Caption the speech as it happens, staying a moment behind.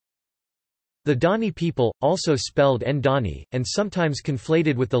The Dani people, also spelled Ndani, and sometimes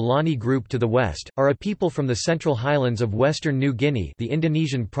conflated with the Lani group to the west, are a people from the Central Highlands of western New Guinea, the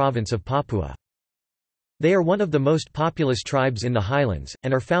Indonesian province of Papua. They are one of the most populous tribes in the highlands,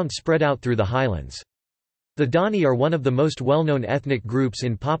 and are found spread out through the highlands. The Dani are one of the most well-known ethnic groups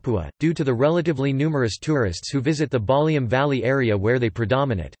in Papua, due to the relatively numerous tourists who visit the Baliem Valley area where they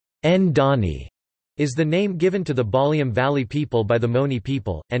predominate. Ndani is the name given to the Baliem Valley people by the Moni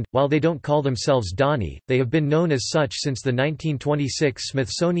people, and, while they don't call themselves Dani, they have been known as such since the 1926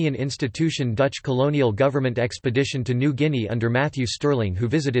 Smithsonian Institution Dutch colonial government expedition to New Guinea under Matthew Stirling, who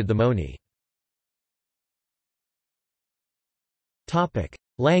visited the Moni.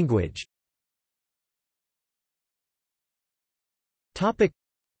 Language.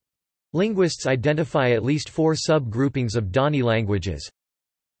 Linguists identify at least 4 sub-groupings of Dani languages.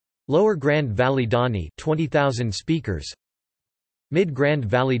 Lower Grand Valley Dani, 20,000 speakers. Mid Grand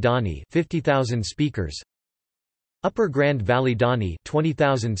Valley Dani, 50,000 speakers. Upper Grand Valley Dani,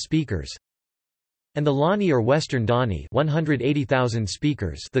 20,000 speakers. And the Lani or Western Dani, 180,000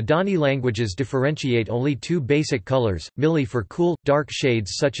 speakers. The Dani languages differentiate only 2 basic colors, Mili for cool, dark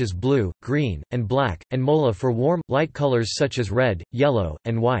shades such as blue, green, and black, and Mola for warm, light colors such as red, yellow,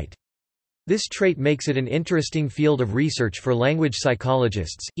 and white. This trait makes it an interesting field of research for language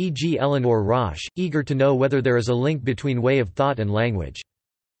psychologists, e.g. Eleanor Roche, eager to know whether there is a link between way of thought and language.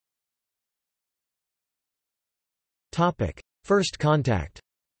 First contact.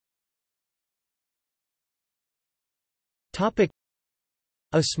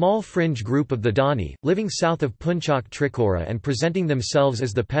 A small fringe group of the Dani, living south of Puncak Trikora and presenting themselves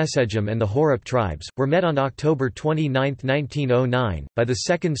as the Pesejam and the Horup tribes, were met on October 29, 1909, by the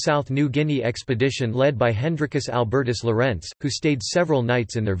Second South New Guinea expedition led by Hendrikus Albertus Lorentz, who stayed several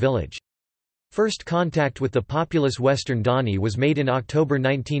nights in their village. First contact with the populous Western Dani was made in October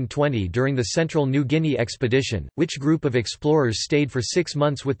 1920 during the Central New Guinea expedition, which group of explorers stayed for 6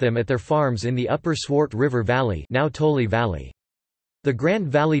 months with them at their farms in the upper Swart River Valley, now Toli Valley. The Grand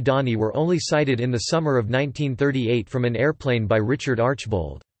Valley Dani were only sighted in the summer of 1938 from an airplane by Richard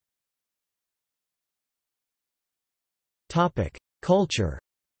Archbold. Culture.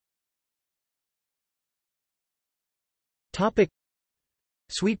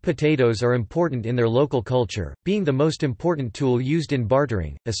 Sweet potatoes are important in their local culture, being the most important tool used in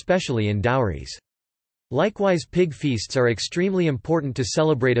bartering, especially in dowries. Likewise, pig feasts are extremely important to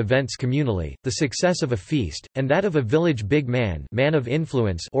celebrate events communally. The success of a feast, and that of a village big man, man of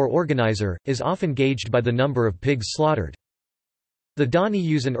influence or organizer, is often gauged by the number of pigs slaughtered. The Dani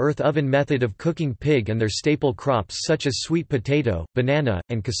use an earth oven method of cooking pig and their staple crops such as sweet potato, banana,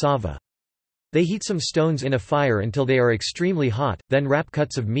 and cassava. They heat some stones in a fire until they are extremely hot, then wrap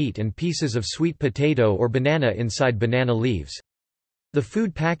cuts of meat and pieces of sweet potato or banana inside banana leaves. The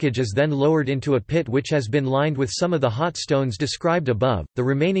food package is then lowered into a pit which has been lined with some of the hot stones described above. The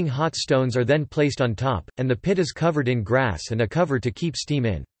remaining hot stones are then placed on top, and the pit is covered in grass and a cover to keep steam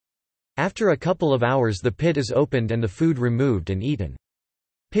in. After a couple of hours, the pit is opened and the food removed and eaten.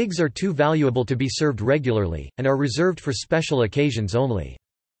 Pigs are too valuable to be served regularly, and are reserved for special occasions only.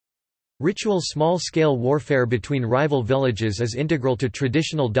 Ritual small-scale warfare between rival villages is integral to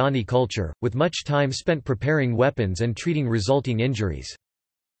traditional Dani culture, with much time spent preparing weapons and treating resulting injuries.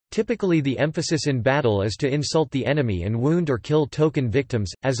 Typically the emphasis in battle is to insult the enemy and wound or kill token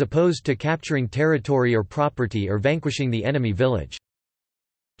victims, as opposed to capturing territory or property or vanquishing the enemy village.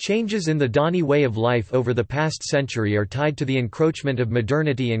 Changes in the Dani way of life over the past century are tied to the encroachment of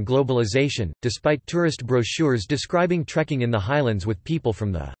modernity and globalization, despite tourist brochures describing trekking in the highlands with people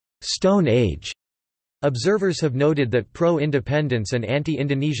from the Stone Age. Observers have noted that pro-independence and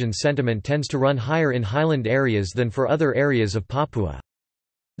anti-Indonesian sentiment tends to run higher in highland areas than for other areas of Papua.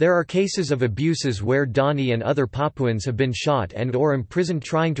 There are cases of abuses where Dani and other Papuans have been shot and or imprisoned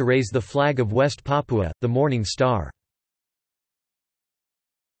trying to raise the flag of West Papua, the Morning Star.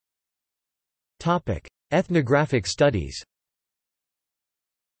 Ethnographic studies.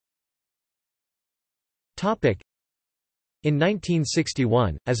 In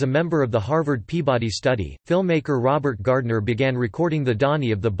 1961, as a member of the Harvard Peabody Study, filmmaker Robert Gardner began recording the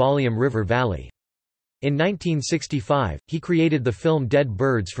Dani of the Baliem River Valley. In 1965, he created the film Dead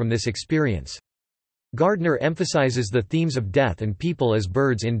Birds from this experience. Gardner emphasizes the themes of death and people as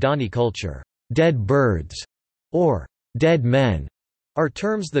birds in Dani culture. Dead birds, or dead men, are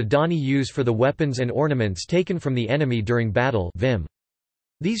terms the Dani use for the weapons and ornaments taken from the enemy during battle. Vim.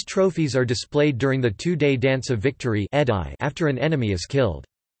 These trophies are displayed during the 2-day Dance of Victory after an enemy is killed.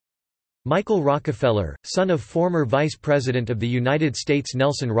 Michael Rockefeller, son of former Vice President of the United States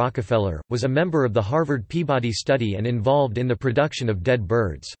Nelson Rockefeller, was a member of the Harvard Peabody Study and involved in the production of Dead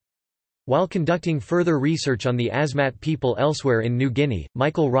Birds. While conducting further research on the Asmat people elsewhere in New Guinea,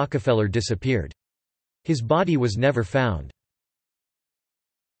 Michael Rockefeller disappeared. His body was never found.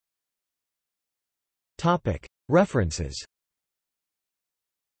 References.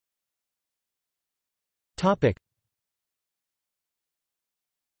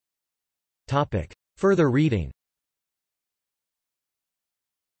 Further reading.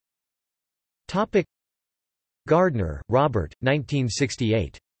 Gardner, Robert,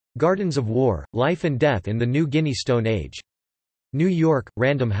 1968. Gardens of War, Life and Death in the New Guinea Stone Age. New York,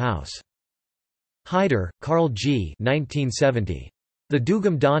 Random House. Hyder, Carl G. 1970. The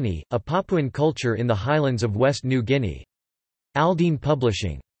Dugam Dani, A Papuan Culture in the Highlands of West New Guinea. Aldine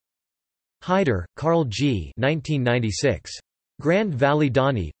Publishing. Hyder, Carl G. 1996. Grand Valley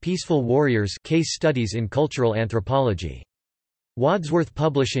Dani, Peaceful Warriors Case Studies in Cultural Anthropology. Wadsworth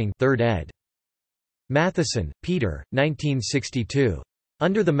Publishing 3rd ed. Matheson, Peter, 1962.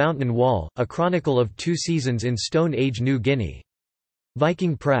 Under the Mountain Wall, A Chronicle of Two Seasons in Stone Age New Guinea.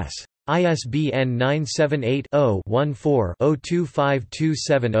 Viking Press. ISBN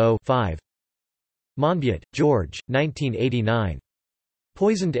 978-0-14-025270-5. Monbiot, George, 1989.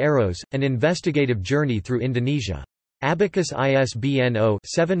 Poisoned Arrows, An Investigative Journey Through Indonesia. Abacus ISBN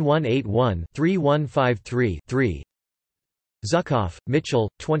 0-7181-3153-3. Zuckhoff, Mitchell,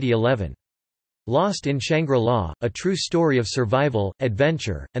 2011. Lost in Shangri-La, A True Story of Survival,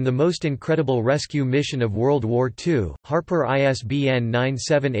 Adventure, and the Most Incredible Rescue Mission of World War II, Harper ISBN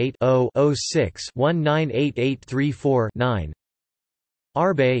 978-0-06-198834-9.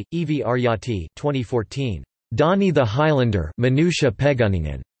 Arbe, Evie Aryati 2014. Dani the Highlander Manusha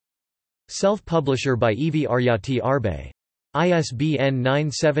Pegunningen. Self-publisher by Evie Aryati Arbe. ISBN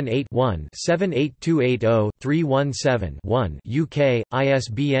 978-1-78280-317-1 UK,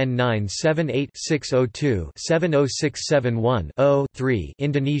 ISBN 978-602-70671-0-3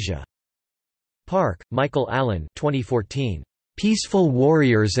 Indonesia. Park, Michael Allen 2014. Peaceful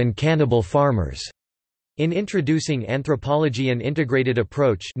Warriors and Cannibal Farmers. In Introducing Anthropology and Integrated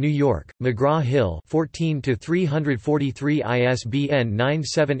Approach, New York, McGraw-Hill 14-343 ISBN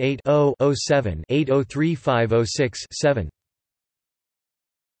 978-0-07-803506-7.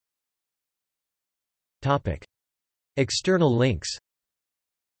 External links.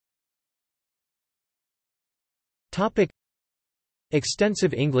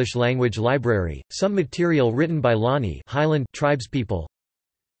 Extensive English language library, some material written by Lani Highland tribespeople.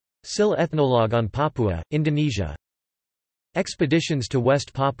 SIL Ethnologue on Papua, Indonesia. Expeditions to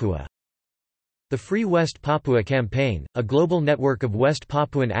West Papua. The Free West Papua Campaign, a global network of West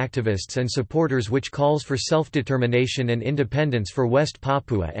Papuan activists and supporters which calls for self-determination and independence for West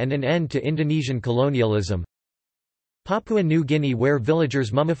Papua and an end to Indonesian colonialism. Papua New Guinea, where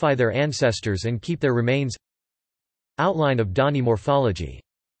villagers mummify their ancestors and keep their remains. Outline of Dani morphology.